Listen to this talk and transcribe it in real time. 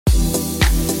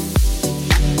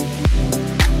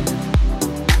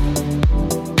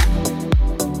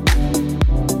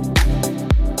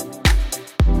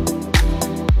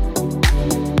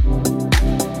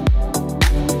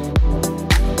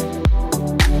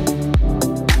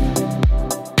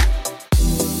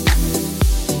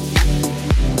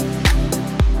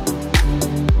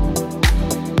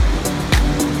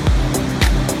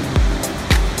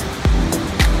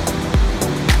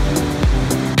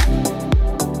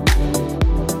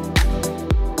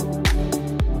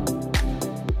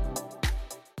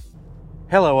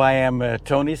Hello, I am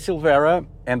Tony Silvera,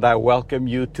 and I welcome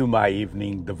you to my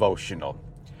evening devotional.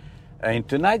 In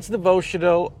tonight's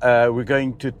devotional, we're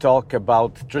going to talk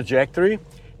about trajectory,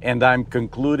 and I'm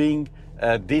concluding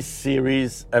this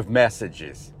series of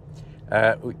messages.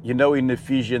 In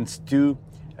Ephesians 2,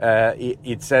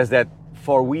 it says that,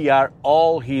 "For we are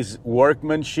all His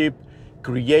workmanship,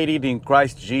 created in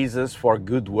Christ Jesus for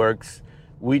good works,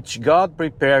 which God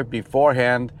prepared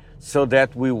beforehand so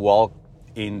that we walk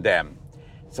in them."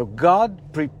 So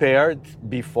God prepared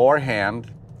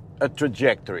beforehand a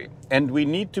trajectory, and we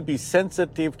need to be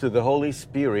sensitive to the Holy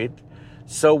Spirit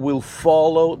so we'll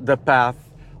follow the path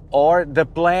or the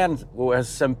plan, as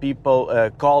some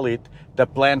people call it, the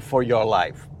plan for your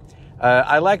life.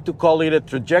 I like to call it a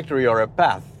trajectory or a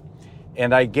path.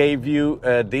 And I gave you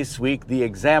this week the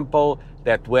example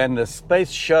that when the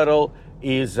space shuttle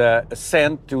is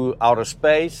sent to outer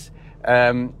space,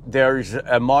 there's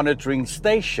a monitoring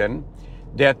station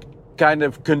that kind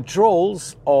of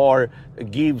controls or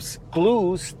gives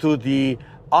clues to the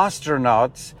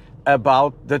astronauts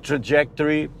about the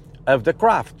trajectory of the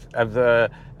craft,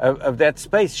 of that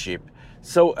spaceship.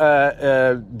 So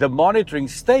the monitoring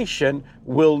station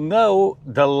will know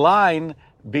the line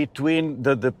between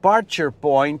the departure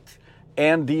point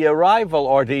and the arrival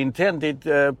or the intended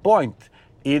point.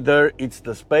 Either it's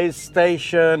the space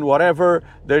station, whatever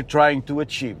they're trying to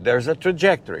achieve. There's a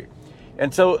trajectory.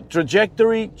 And so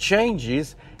trajectory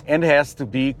changes and has to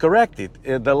be corrected.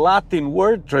 The Latin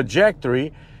word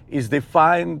trajectory is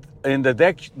defined in the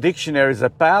dictionary as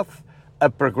a path, a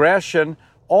progression,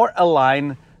 or a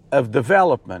line of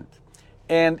development.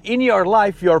 And in your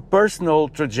life, your personal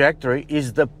trajectory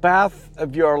is the path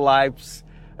of your life's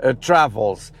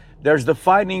travels. There's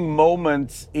defining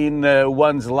moments in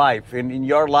one's life. And in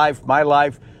your life, my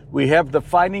life, we have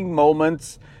defining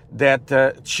moments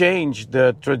that change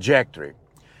the trajectory.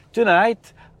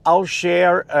 Tonight, I'll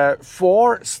share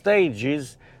 4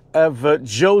 stages of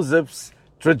Joseph's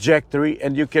trajectory,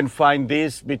 and you can find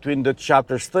this between the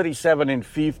chapters 37 and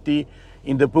 50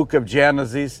 in the book of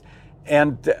Genesis.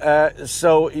 And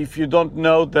so if you don't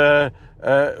know the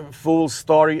full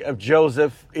story of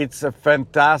Joseph, it's a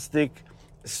fantastic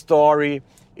story.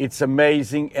 It's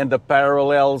amazing, and the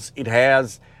parallels it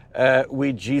has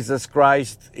with Jesus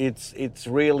Christ, it's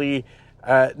really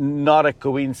not a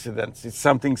coincidence. It's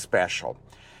something special.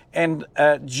 And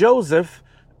Joseph,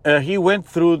 he went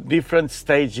through different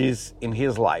stages in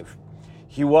his life.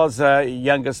 He was a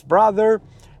youngest brother,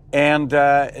 and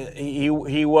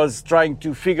he was trying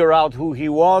to figure out who he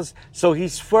was. So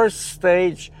his first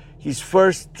stage, his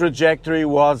first trajectory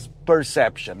was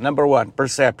perception. Number 1,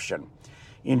 perception.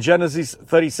 In Genesis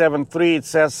 37:3, it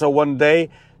says, "So one day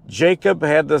Jacob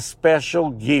had a special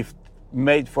gift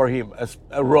made for him,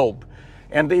 a robe."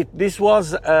 And this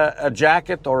was a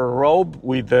jacket or a robe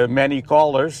with many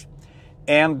colors.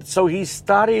 And so he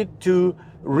started to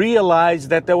realize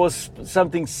that there was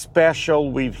something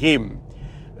special with him.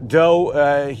 Though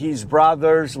his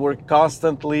brothers were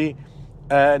constantly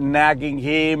nagging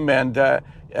him, and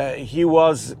he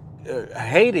was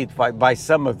hated by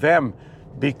some of them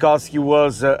because he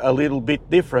was a little bit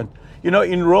different. You know,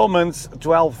 in Romans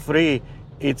 12:3,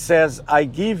 it says, "I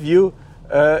give you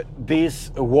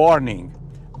this warning.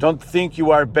 Don't think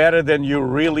you are better than you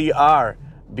really are.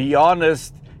 Be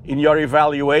honest in your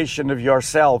evaluation of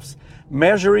yourselves,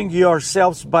 measuring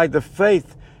yourselves by the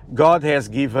faith God has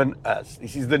given us."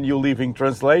 This is the New Living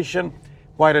Translation,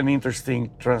 quite an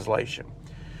interesting translation.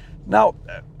 Now,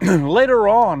 later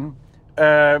on,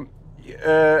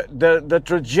 the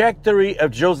trajectory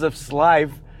of Joseph's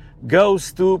life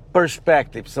goes to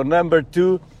perspective. So number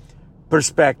 2,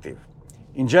 perspective.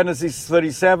 In Genesis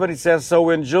 37, it says, "So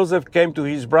when Joseph came to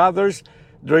his brothers,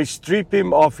 they stripped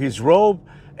him of his robe,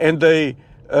 and they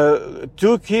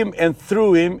took him and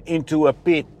threw him into a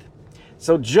pit."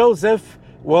 So Joseph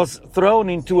was thrown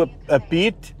into a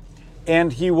pit,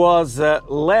 and he was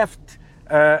left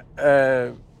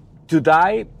to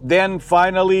die. Then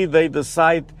finally they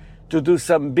decide to do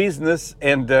some business,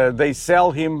 and they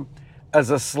sell him as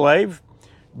a slave.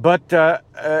 But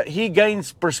he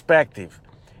gains perspective.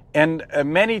 And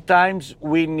many times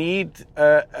we need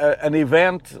an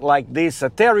event like this, a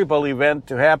terrible event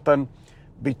to happen,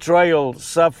 betrayal,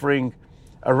 suffering,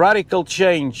 a radical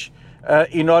change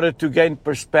in order to gain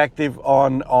perspective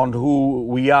on who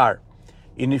we are.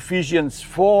 In Ephesians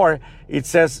 4, it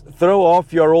says, "Throw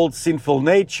off your old sinful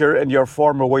nature and your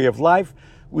former way of life,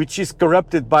 which is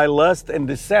corrupted by lust and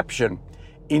deception.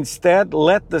 Instead,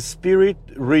 let the Spirit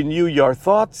renew your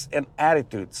thoughts and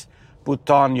attitudes. Put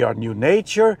on your new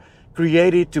nature,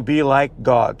 created to be like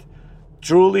God,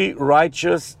 truly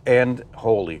righteous and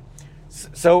holy."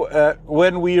 So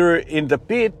when we're in the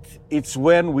pit, it's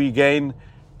when we gain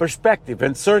perspective.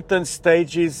 And certain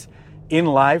stages in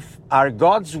life are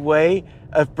God's way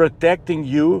of protecting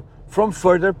you from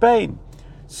further pain.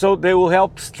 So they will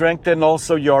help strengthen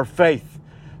also your faith.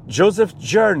 Joseph's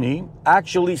journey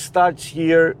actually starts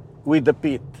here with the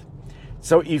pit.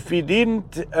 So if he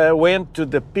didn't went to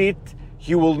the pit,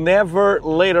 he will never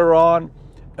later on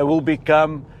will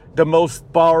become the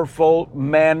most powerful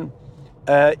man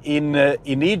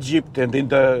in Egypt and in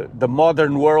the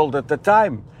modern world at the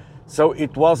time. So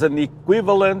it was an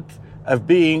equivalent of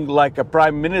being like a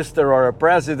prime minister or a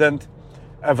president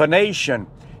of a nation.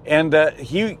 And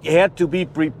he had to be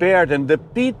prepared, and the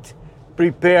pit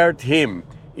prepared him.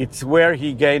 It's where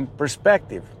he gained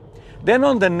perspective. Then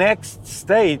on the next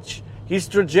stage, his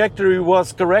trajectory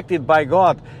was corrected by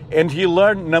God, and he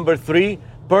learned, number 3,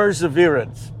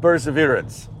 perseverance.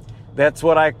 Perseverance. That's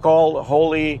what I call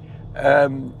holy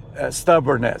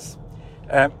stubbornness.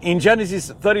 In Genesis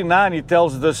 39, it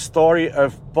tells the story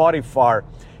of Potiphar,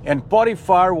 and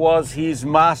Potiphar was his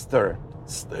master.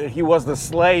 He was the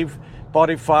slave.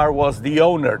 Potiphar was the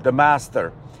owner, the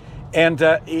master. And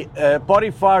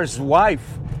Potiphar's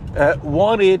wife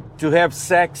wanted to have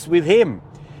sex with him.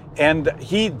 And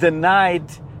he denied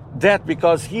that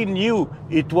because he knew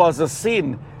it was a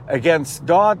sin against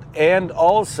God and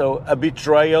also a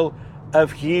betrayal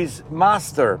of his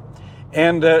master.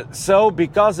 And so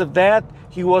because of that,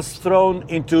 he was thrown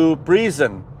into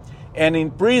prison. And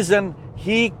in prison,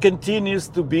 he continues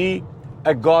to be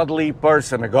a godly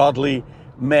person, a godly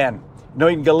man. Now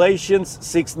in Galatians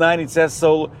 6:9 it says,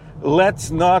 so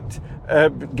let's not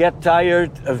get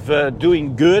tired of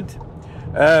doing good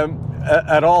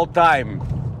at all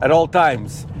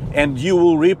times, and you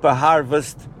will reap a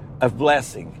harvest of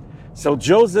blessing. So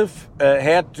Joseph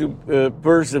had to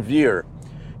persevere.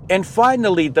 And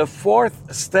finally, the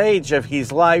 4th stage of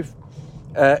his life,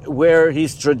 where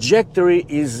his trajectory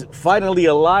is finally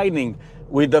aligning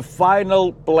with the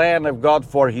final plan of God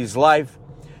for his life,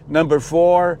 number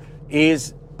 4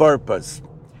 is purpose.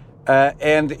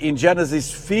 And in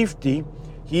Genesis 50,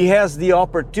 he has the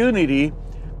opportunity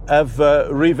of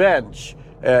revenge.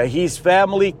 His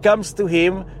family comes to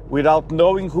him without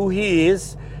knowing who he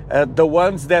is, the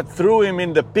ones that threw him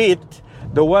in the pit,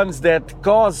 the ones that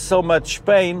caused so much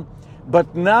pain.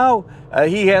 But now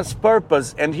he has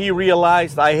purpose, and he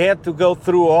realized, I had to go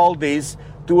through all this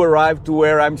to arrive to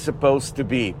where I'm supposed to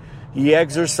be. He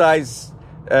exercised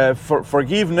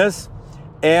forgiveness,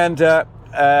 and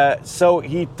so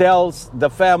he tells the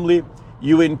family,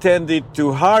 you intended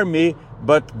to harm me,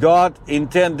 but God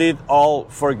intended all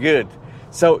for good.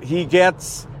 So he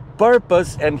gets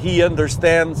purpose, and he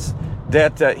understands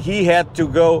that he had to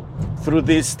go through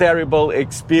this terrible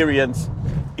experience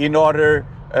in order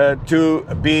to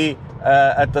be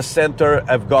at the center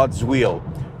of God's will.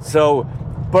 So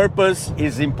purpose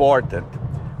is important.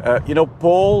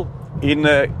 Paul in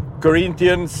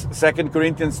Corinthians, 2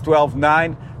 Corinthians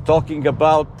 12:9, talking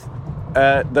about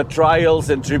the trials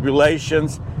and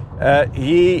tribulations,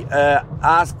 he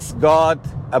asks God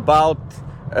about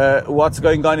what's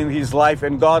going on in his life,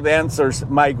 and God answers,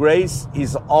 my grace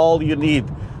is all you need.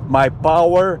 My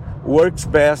power works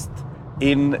best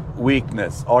in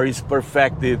weakness, or is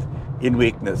perfected in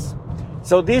weakness.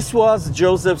 So this was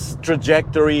Joseph's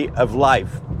trajectory of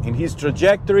life. In his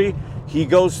trajectory, he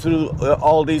goes through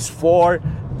all these 4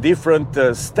 different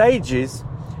stages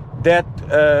that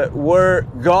were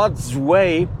God's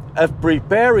way of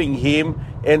preparing him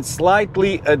and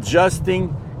slightly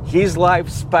adjusting his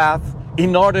life's path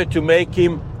in order to make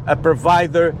him a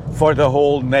provider for the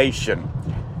whole nation.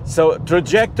 So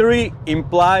trajectory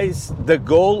implies the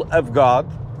goal of God,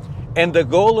 and the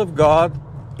goal of God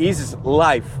is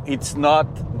life. It's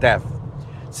not death.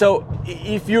 So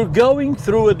if you're going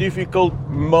through a difficult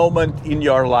moment in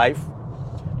your life,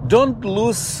 don't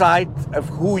lose sight of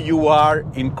who you are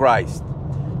in Christ.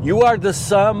 You are the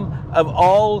sum of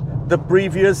all the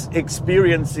previous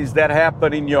experiences that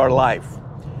happen in your life.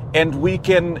 And we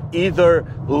can either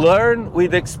learn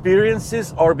with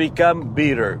experiences or become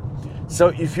bitter. So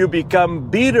if you become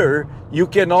bitter, you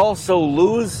can also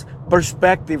lose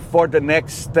perspective for the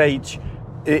next stage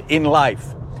in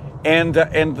life. And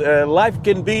life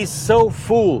can be so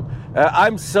full.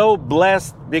 I'm so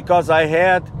blessed because I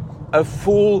had a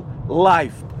full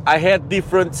life. I had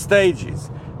different stages.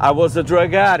 I was a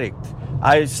drug addict.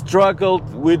 I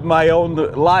struggled with my own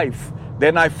life.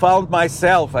 Then I found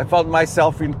myself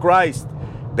in Christ.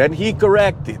 Then He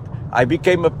corrected. I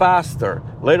became a pastor.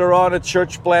 Later on, a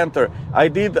church planter. I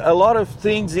did a lot of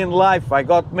things in life. I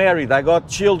got married. I got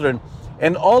children.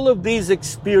 And all of these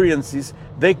experiences,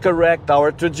 they correct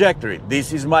our trajectory.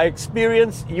 This is my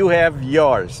experience, you have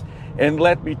yours. And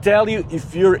let me tell you,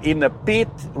 if you're in a pit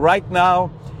right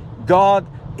now, God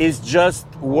is just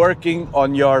working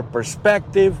on your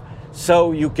perspective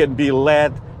so you can be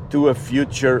led to a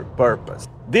future purpose.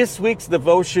 This week's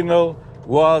devotional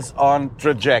was on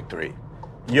trajectory,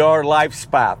 your life's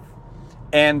path.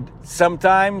 And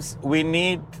sometimes we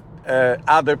need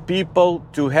other people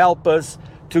to help us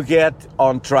to get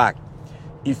on track.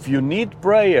 If you need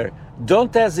prayer,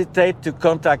 don't hesitate to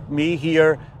contact me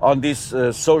here on this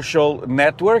social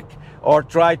network, or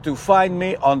try to find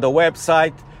me on the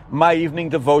website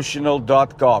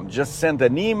myeveningdevotional.com. Just send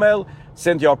an email,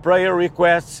 send your prayer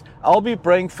requests. I'll be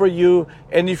praying for you,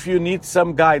 and if you need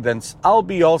some guidance, I'll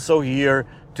be also here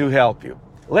to help you.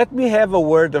 Let me have a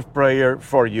word of prayer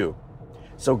for you.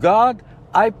 So God,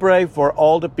 I pray for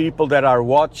all the people that are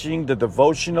watching the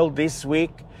devotional this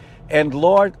week. And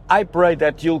Lord, I pray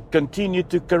that you'll continue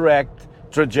to correct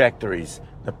trajectories.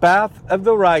 The path of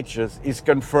the righteous is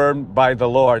confirmed by the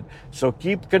Lord. So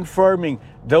keep confirming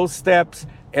those steps.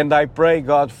 And I pray,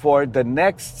 God, for the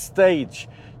next stage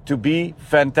to be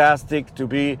fantastic, to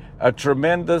be a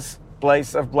tremendous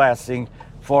place of blessing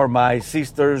for my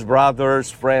sisters, brothers,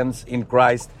 friends in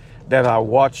Christ that are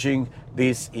watching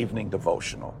this evening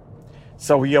devotional.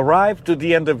 So we arrived to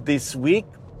the end of this week.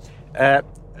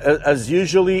 As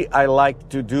usually, I like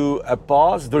to do a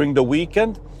pause during the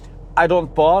weekend. I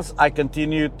don't pause, I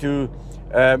continue to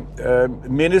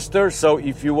minister. So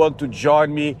if you want to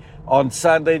join me on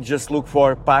Sunday, just look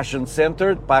for Passion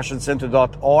Center,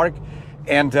 passioncenter.org,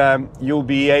 and you'll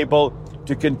be able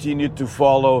to continue to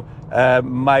follow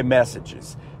my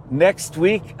messages. Next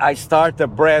week, I start a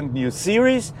brand new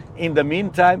series. In the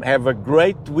meantime, have a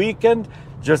great weekend.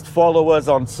 Just follow us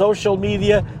on social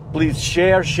media. Please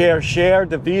share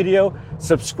the video.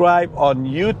 Subscribe on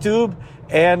YouTube.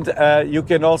 And you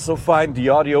can also find the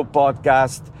audio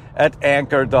podcast at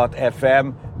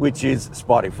anchor.fm, which is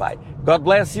Spotify. God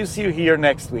bless you. See you here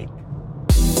next week.